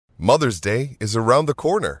Mother's Day is around the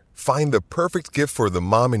corner. Find the perfect gift for the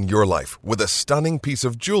mom in your life with a stunning piece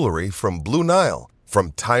of jewelry from Blue Nile.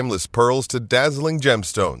 From timeless pearls to dazzling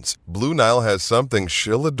gemstones, Blue Nile has something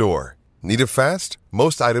she'll adore. Need it fast?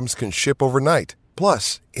 Most items can ship overnight.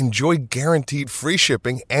 Plus, enjoy guaranteed free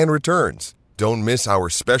shipping and returns. Don't miss our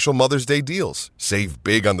special Mother's Day deals. Save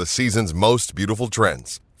big on the season's most beautiful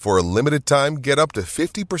trends. For a limited time, get up to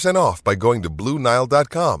 50% off by going to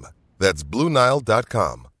BlueNile.com. That's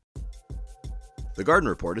BlueNile.com. The Garden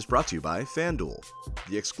Report is brought to you by FanDuel,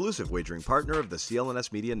 the exclusive wagering partner of the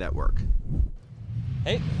CLNS Media Network.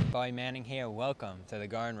 Hey, Bobby Manning here. Welcome to the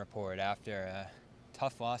Garden Report. After a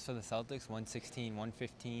tough loss for the Celtics,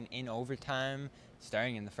 116-115 in overtime,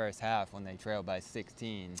 starting in the first half when they trailed by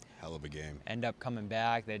 16. Hell of a game. End up coming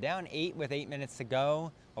back. They're down 8 with 8 minutes to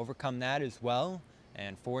go. Overcome that as well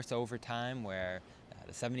and force overtime where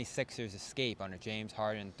the 76ers escape on a James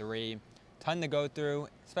Harden 3. Ton to go through,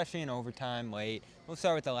 especially in overtime late. We'll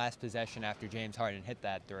start with the last possession after James Harden hit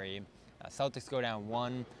that 3. Celtics go down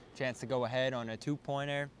 1, chance to go ahead on a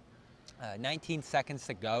 2-pointer. 19 seconds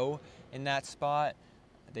to go in that spot.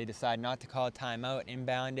 They decide not to call a timeout,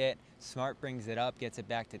 inbound it. Smart brings it up, gets it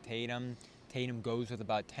back to Tatum. Tatum goes with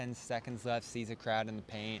about 10 seconds left, sees a crowd in the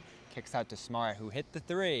paint, kicks out to Smart, who hit the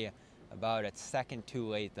 3. About a second too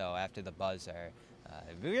late, though, after the buzzer.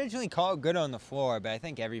 We originally called good on the floor, but I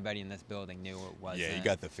think everybody in this building knew it wasn't. Yeah, you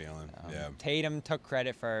got the feeling. Yeah. Tatum took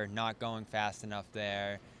credit for not going fast enough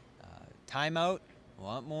there. Timeout, a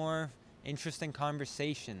lot more interesting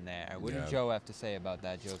conversation there. What did Joe have to say about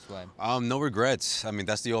that, Joe Swed? No regrets. I mean,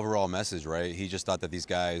 that's the overall message, right? He just thought that these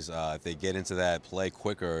guys, if they get into that play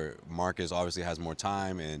quicker, Marcus obviously has more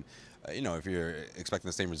time, and if you're expecting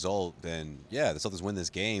the same result, then yeah, the Celtics win this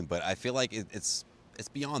game. But I feel like it's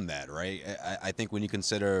beyond that, right? I think when you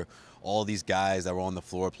consider all these guys that were on the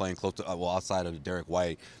floor playing close to, outside of Derek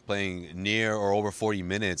White, playing near or over 40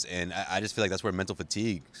 minutes, and I just feel like that's where mental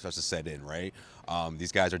fatigue starts to set in, right?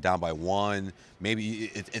 These guys are down by 1. Maybe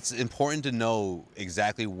it's important to know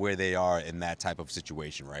exactly where they are in that type of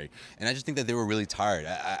situation, right? And I just think that they were really tired.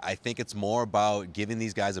 I think it's more about giving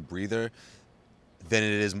these guys a breather than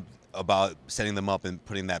it is about setting them up and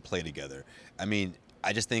putting that play together. I mean,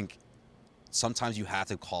 I just think sometimes you have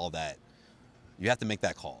to call that. You have to make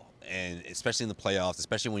that call. And especially in the playoffs,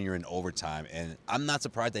 especially when you're in overtime. And I'm not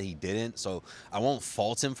surprised that he didn't, so I won't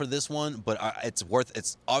fault him for this one, but it's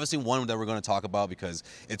obviously one that we're going to talk about because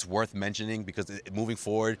it's worth mentioning, because moving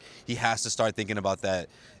forward, he has to start thinking about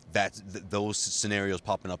those scenarios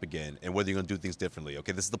popping up again and whether you're going to do things differently.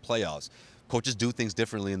 Okay, this is the playoffs. Coaches do things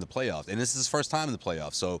differently in the playoffs, and this is his first time in the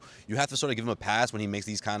playoffs, so you have to sort of give him a pass when he makes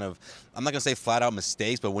these kind of, I'm not going to say flat-out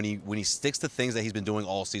mistakes, but when he sticks to things that he's been doing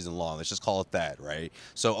all season long. Let's just call it that, right?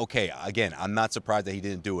 So, okay, again, I'm not surprised that he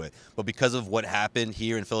didn't do it, but because of what happened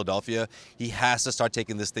here in Philadelphia, he has to start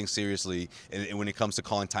taking this thing seriously and when it comes to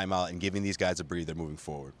calling timeout and giving these guys a breather moving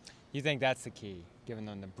forward. You think that's the key? Giving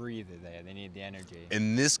them the breather there. They need the energy.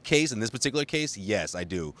 In this particular case, yes, I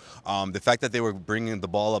do. The fact that they were bringing the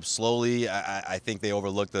ball up slowly, I think they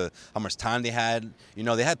overlooked how much time they had.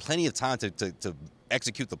 They had plenty of time to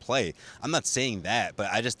execute the play. I'm not saying that, but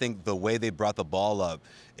I just think the way they brought the ball up,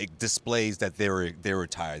 it displays that they were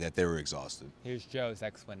tired, that they were exhausted. Here's Joe's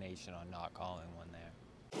explanation on not calling one there.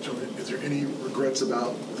 Joe, is there any regrets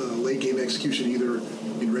about the late game execution, either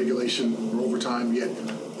in regulation or overtime? Yet,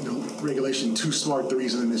 regulation 2 smart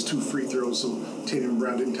threes and then there's 2 free throws, so Tatum and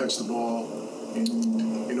Brown didn't touch the ball.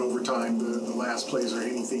 In overtime, the last plays, or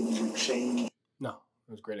anything you would change? No,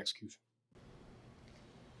 it was great execution.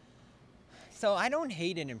 So I don't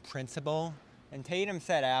hate it in principle. And Tatum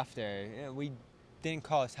said after, we didn't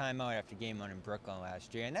call a timeout after game 1 in Brooklyn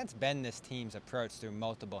last year. And that's been this team's approach through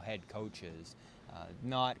multiple head coaches.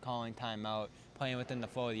 Not calling timeout, playing within the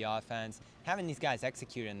flow of the offense, having these guys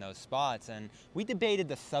execute in those spots. And we debated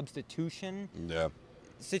the substitution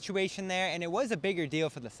situation there, and it was a bigger deal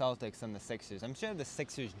for the Celtics than the Sixers. I'm sure the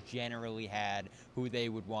Sixers generally had who they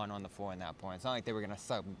would want on the floor in that point. It's not like they were going to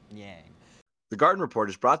sub Yang. The Garden Report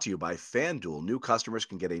is brought to you by FanDuel. New customers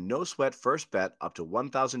can get a no-sweat first bet up to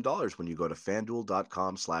 $1,000 when you go to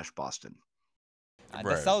FanDuel.com/Boston.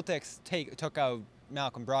 The Celtics took out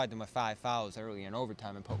Malcolm Brogdon with 5 fouls early in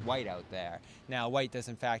overtime and put White out there. Now, White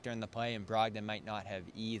doesn't factor in the play, and Brogdon might not have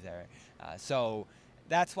either. So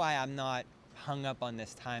that's why I'm not hung up on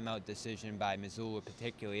this timeout decision by Mazzulla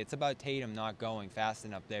particularly. It's about Tatum not going fast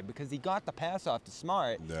enough there because he got the pass off to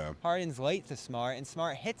Smart. Yeah. Harden's late to Smart, and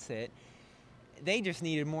Smart hits it. They just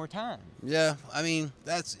needed more time. Yeah, I mean,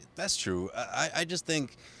 that's true. I just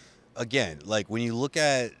think, again, like when you look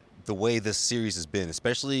at the way this series has been,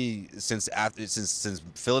 especially since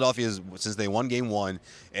Philadelphia, since they won Game 1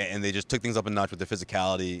 and they just took things up a notch with their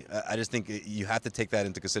physicality. I just think you have to take that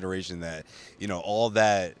into consideration, that all of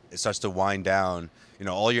that starts to wind down.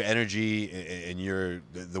 All your energy and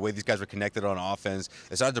the way these guys were connected on offense,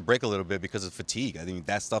 it started to break a little bit because of fatigue. I think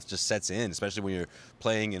that stuff just sets in, especially when you're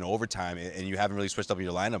playing in overtime and you haven't really switched up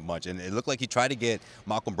your lineup much. And it looked like he tried to get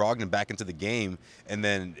Malcolm Brogdon back into the game, and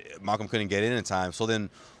then Malcolm couldn't get in time. So then,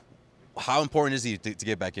 how important is he to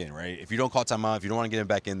get back in, right? If you don't call timeout, if you don't want to get him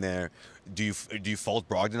back in there, do you fault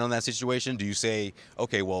Brogdon on that situation? Do you say,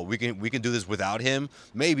 okay, well, we can do this without him?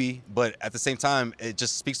 Maybe, but at the same time, it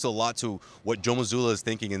just speaks to a lot to what Joe Mazzulla is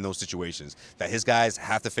thinking in those situations, that his guys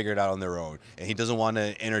have to figure it out on their own, and he doesn't want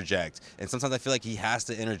to interject. And sometimes I feel like he has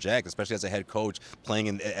to interject, especially as a head coach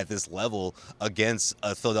playing at this level against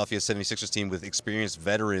a Philadelphia 76ers team with experienced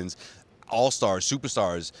veterans, all-stars,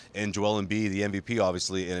 superstars, and Joel Embiid, the MVP,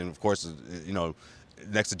 obviously, and of course,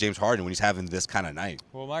 next to James Harden when he's having this kind of night.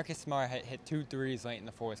 Well, Marcus Smart hit 2 threes late in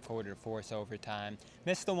the fourth quarter to force overtime.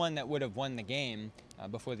 Missed the one that would have won the game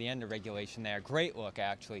before the end of regulation there. Great look,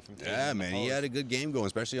 actually, from Tatum. Yeah, man, he had a good game going,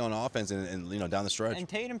 especially on offense and down the stretch. And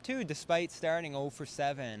Tatum, too, despite starting 0 for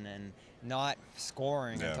 7 and not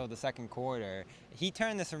scoring until the second quarter, he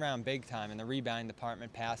turned this around big time in the rebound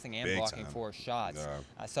department, passing and blocking 4 shots.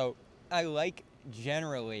 So I like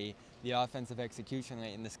generally the offensive execution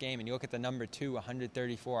late in this game, and you look at the number 2,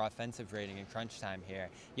 134 offensive rating in crunch time here.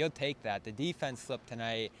 You'll take that. The defense slipped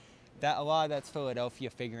tonight. A lot of that's Philadelphia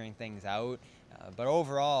figuring things out. But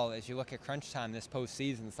overall, as you look at crunch time this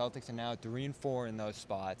postseason, the Celtics are now 3-4 in those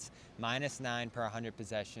spots, -9 per 100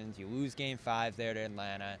 possessions. You lose Game 5 there to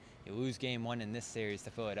Atlanta. You lose Game 1 in this series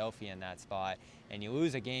to Philadelphia in that spot. And you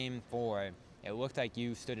lose a Game 4. It looked like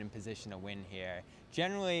you stood in position to win here.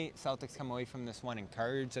 Generally, Celtics come away from this one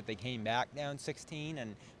encouraged that they came back down 16,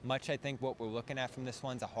 and much I think what we're looking at from this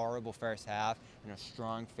one's a horrible first half and a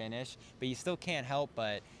strong finish. But you still can't help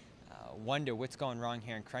but wonder what's going wrong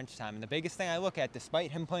here in crunch time. And the biggest thing I look at,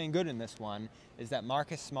 despite him playing good in this one, is that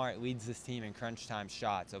Marcus Smart leads this team in crunch time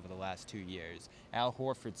shots over the last 2 years. Al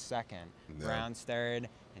Horford's second, Brown's third,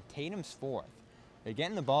 and Tatum's fourth. They're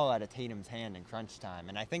getting the ball out of Tatum's hand in crunch time.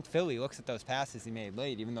 And I think Philly looks at those passes he made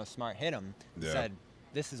late, even though Smart hit him, and said,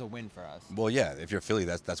 this is a win for us. Well, yeah, if you're Philly,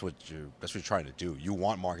 that's what you're trying to do. You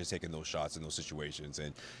want Marcus taking those shots in those situations,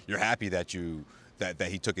 and you're happy that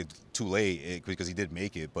he took it too late because he did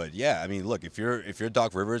make it. But yeah, I mean, look, if you're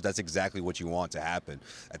Doc Rivers, that's exactly what you want to happen.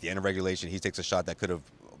 At the end of regulation, he takes a shot that could have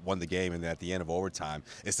won the game, and then at the end of overtime,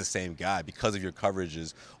 it's the same guy because of your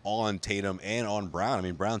coverages on Tatum and on Brown. I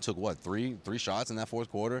mean, Brown took three shots in that fourth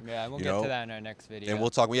quarter. Yeah, we'll get to that in our next video. And we'll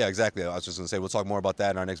talk. Yeah, exactly. I was just gonna say we'll talk more about that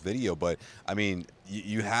in our next video. But I mean,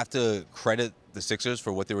 you have to credit the Sixers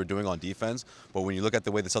for what they were doing on defense. But when you look at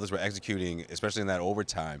the way the Celtics were executing, especially in that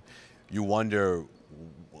overtime, you wonder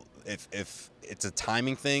if it's a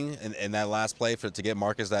timing thing in that last play to get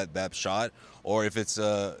Marcus that shot, or if it's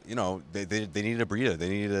they needed a breather. They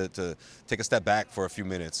needed to take a step back for a few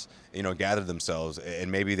minutes, gather themselves,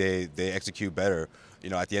 and maybe they execute better,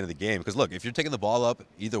 at the end of the game. Because look, if you're taking the ball up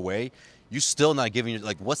either way, you're still not giving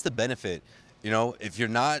what's the benefit? If you're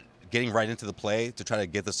not getting right into the play to try to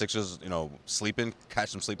get the Sixers,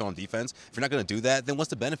 catch them sleeping on defense. If you're not going to do that, then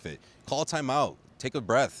what's the benefit? Call a timeout, take a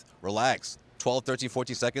breath, relax. 12, 13,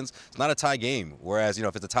 14 seconds, it's not a tie game. Whereas,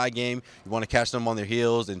 if it's a tie game, you want to catch them on their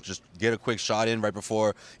heels and just get a quick shot in right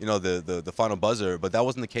before, the final buzzer. But that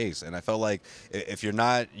wasn't the case. And I felt like if you're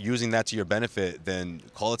not using that to your benefit, then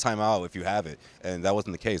call a timeout if you have it. And that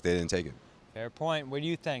wasn't the case. They didn't take it. Fair point. What do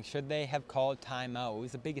you think? Should they have called timeout? What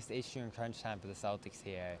was the biggest issue in crunch time for the Celtics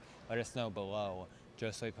here? Let us know below.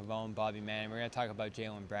 Josue Pavone, Bobby Manning. We're going to talk about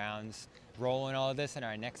Jaylen Brown's role in all of this in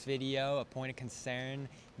our next video. A point of concern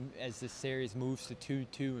as this series moves to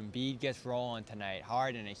 2-2. Embiid gets rolling tonight.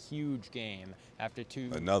 Harden, a huge game after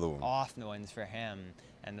another one off wins for him.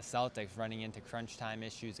 And the Celtics running into crunch time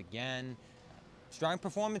issues again. Strong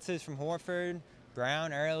performances from Horford,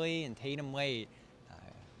 Brown early, and Tatum late.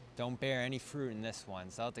 Don't bear any fruit in this one.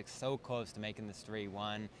 Celtics so close to making this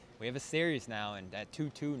 3-1. We have a series now, and at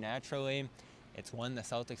 2-2, naturally, it's one the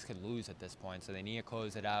Celtics could lose at this point, so they need to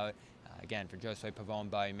close it out. Again, for Josue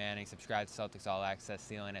Pavone, Bobby Manning, subscribe to Celtics All Access,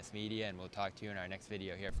 CLNS Media, and we'll talk to you in our next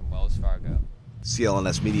video here from Wells Fargo.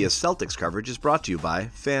 CLNS Media's Celtics coverage is brought to you by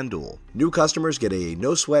FanDuel. New customers get a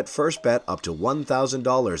no-sweat first bet up to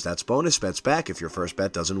 $1,000. That's bonus bets back if your first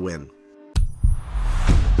bet doesn't win.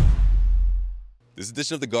 This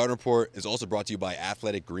edition of the Garden Report is also brought to you by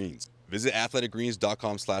Athletic Greens. Visit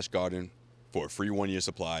athleticgreens.com/garden for a free 1-year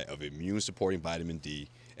supply of immune-supporting vitamin D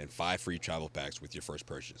and 5 free travel packs with your first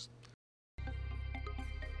purchase.